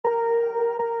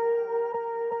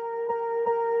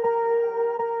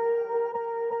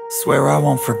Swear I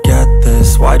won't forget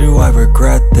this, why do I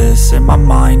regret this? In my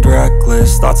mind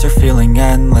reckless, thoughts are feeling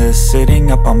endless. Sitting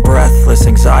up, I'm breathless,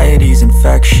 anxiety's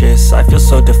infectious. I feel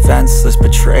so defenseless,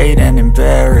 betrayed and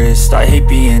embarrassed. I hate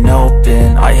being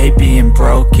open, I hate being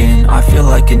broken. I feel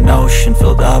like an ocean,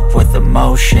 filled up with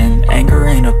emotion. Anger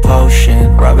ain't a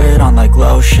potion, rub it on like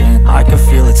lotion. I can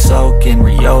feel it soaking,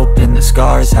 reopen, the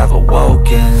scars have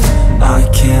awoken. I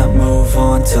can't move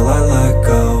on till I let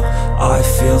go. I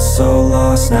feel so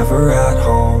lost, never at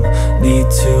home. Need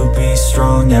to be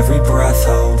strong, every breath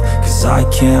hold. Cause I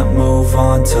can't move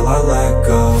on till I let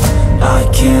go. I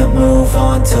can't move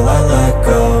on till I let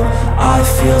go. I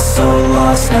feel so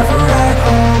lost, never at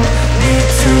home. Need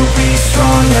to be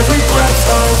strong, every breath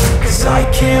hold. Cause I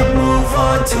can't move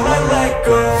on till I let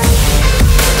go.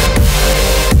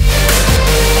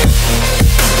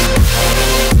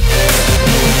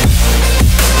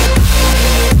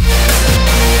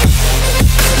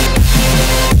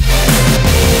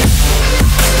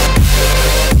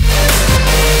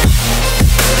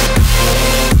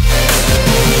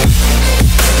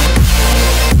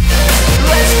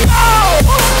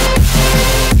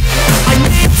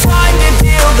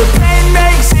 The pain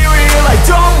makes it real, I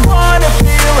don't wanna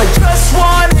feel, I just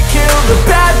wanna kill the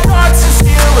bad thoughts and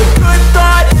steal a good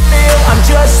thought and feel. I'm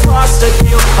just lost, I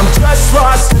feel, I'm just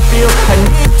lost, I feel. I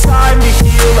need time to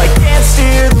heal, I can't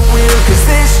steer the wheel. Cause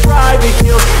this drive it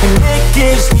kills, and it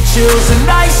gives me chills. A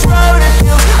nice road it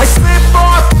feels, I slip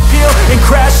off the peel and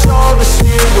crash all the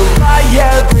steel. Will I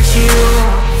ever heal?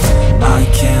 I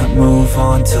can't move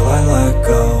on till I let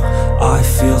go. I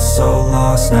feel so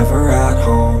lost, never at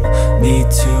home. Need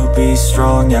to be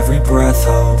strong, every breath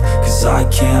hold. Cause I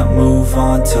can't move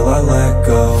on till I let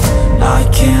go. I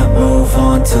can't move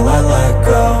on till I let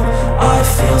go. I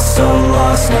feel so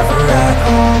lost, never at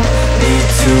home. Need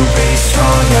to be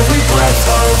strong, every breath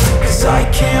hold. Cause I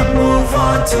can't move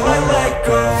on till I let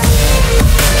go.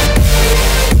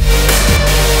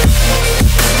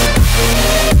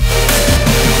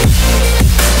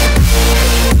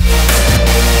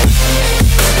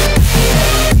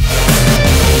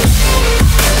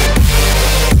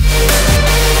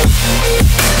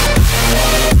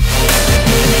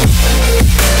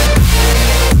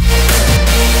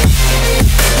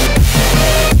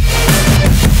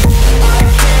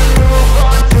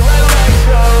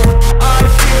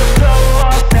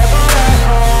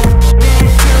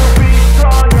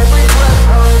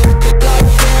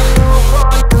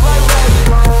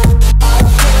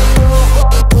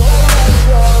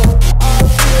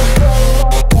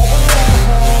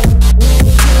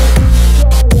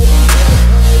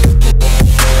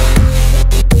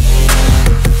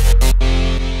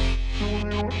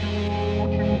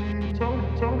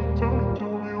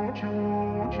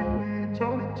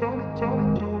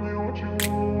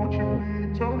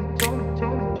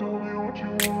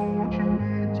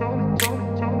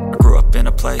 I grew up in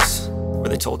a place where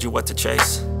they told you what to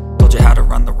chase, told you how to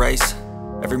run the race.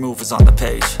 Every move was on the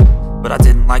page, but I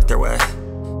didn't like their way.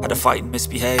 Had to fight and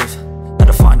misbehave, had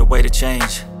to find a way to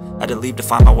change, had to leave to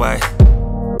find my way.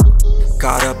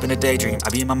 Caught up in a daydream, I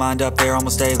beat my mind up there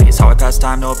almost daily. It's how I pass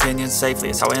time, no opinions safely.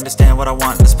 It's how I understand what I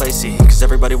want in this place, see. Cause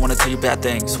everybody wanna tell you bad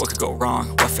things, what could go wrong,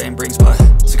 what fame brings. But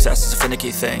success is a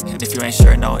finicky thing, and if you ain't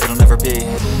sure, no, it'll never be.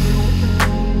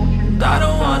 I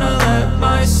don't wanna let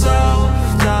myself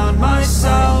down,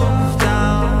 myself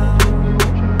down.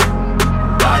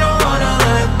 I don't wanna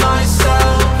let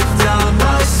myself down,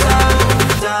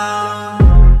 myself down.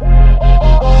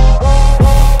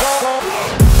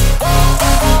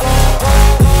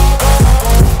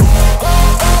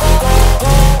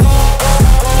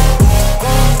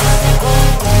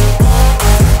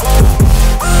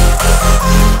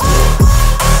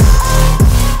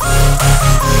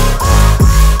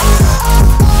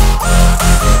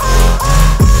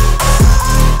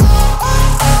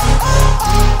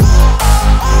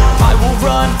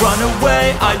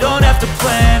 I don't have to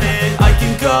plan it, I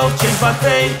can go change my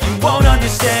fate. You won't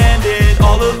understand it,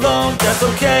 all alone, that's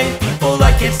okay. People,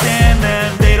 I can't stand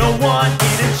them, they don't want me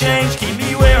to change. Keep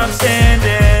me where I'm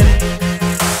standing,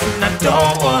 and I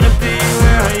don't wanna be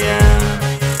where I am.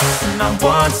 And I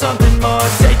want something more,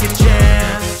 take a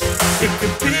chance. It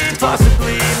could be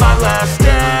possibly my last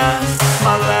dance,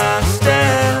 my last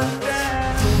dance.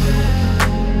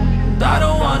 I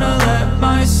don't wanna let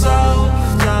myself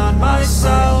down,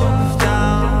 myself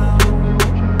down.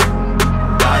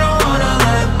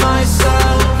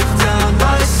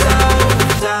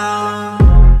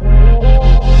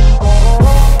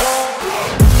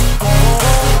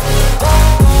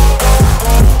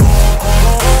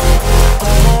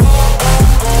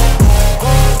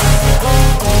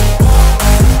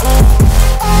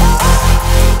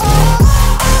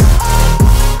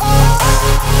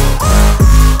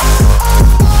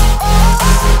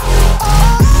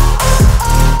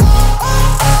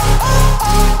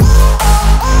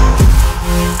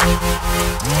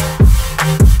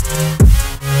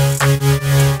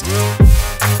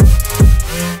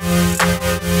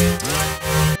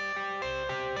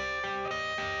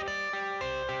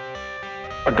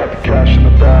 cash in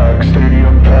the bag,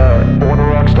 stadium packed. Born a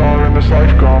rock star in this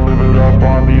life, gon' live it up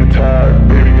on the attack.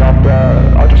 Baby, I'm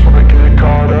bad, I just wanna get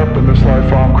caught up in this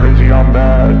life. I'm crazy, I'm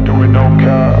mad, doing no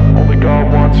cap. Only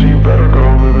God wants you, better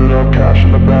go live it up. Cash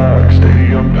in the bag,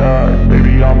 stadium packed.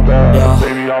 Baby, I'm bad, yeah.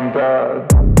 Baby, I'm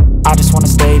bad. I just wanna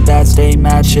stay bad, stay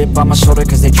mad. Chip on my shoulder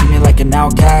cause they treat me like an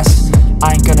outcast.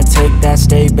 I ain't gonna take that,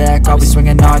 stay back. I'll be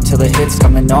swinging hard till the hits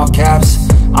come in all caps.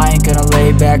 I ain't gonna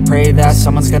lay back, pray that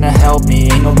someone's gonna help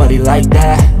me. Ain't nobody like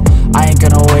that. I ain't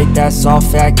gonna wait, that's all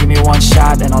fact. Give me one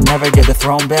shot and I'll never get the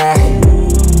throne back.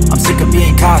 I'm sick of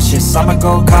being cautious, I'ma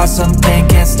go cause something,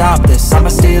 can't stop this. I'ma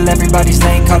steal everybody's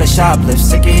lane, call it shoplift.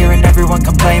 Sick of hearing everyone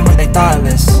complain when they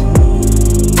thoughtless.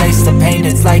 Taste the pain,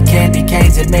 it's like candy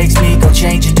canes. It makes me go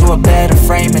change into a better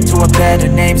frame, into a better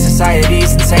name.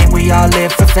 Society's insane, we all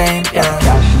live for fame, yeah.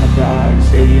 Cash in the bag,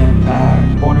 stadium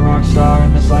packed. Born a rock star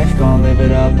in this life, gon' live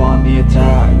it up on the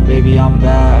attack. Baby, I'm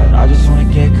bad, I just wanna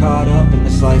get caught up in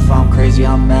this life. I'm crazy,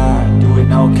 I'm mad, do it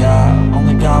no cap.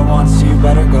 Only God wants you,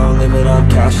 better go live it up.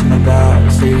 Cash in the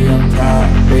bag, stadium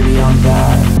packed. Baby, I'm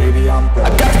bad, baby, I'm bad. I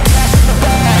got the cash in the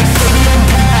bag, stadium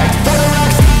packed. Born a rock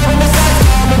star in this life,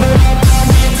 gon' live it up.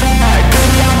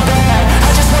 Baby, I'm bad, I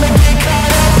just wanna get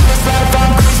caught up in this life.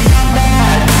 I'm crazy, I'm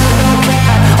mad, do it no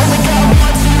cap. Only God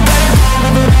wants you, better go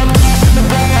live it up. Cash in the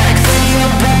bag,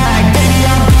 stadium packed. Baby,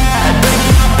 I'm bad,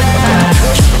 baby, I'm bad.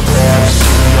 Cash in the bag,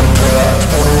 stadium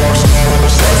packed. Born a rock star in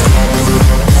this life, gon' live it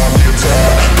up on the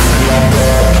attack. Baby, I'm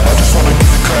bad, I just wanna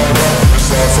get caught up in this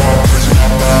life. I'm crazy,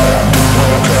 I'm mad, do it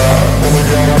no cap. Only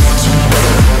God wants you,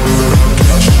 better go live it up.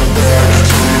 Cash in the bag,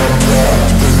 stadium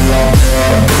packed. Baby, I'm bad, baby, I'm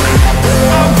bad.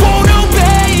 I won't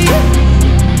obey.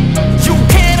 You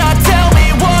cannot tell me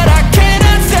what I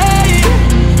cannot say.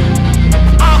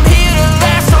 I'm here to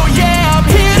last, so yeah, I'm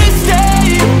here to stay.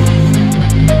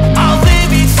 I'll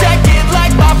live each second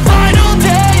like my final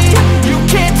day. You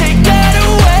can't take that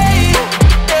away,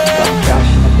 yeah.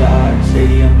 Cash in the bag,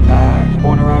 stadium packed.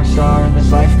 Born a rock star in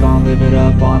this life, gon' live it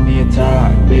up on the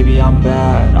attack. Baby, I'm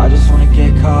bad, I just wanna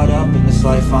get caught up in this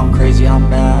life. I'm crazy, I'm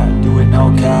mad, do it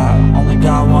no cap. Only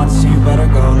God wants you, better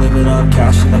go live it up.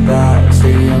 Cash in the bag,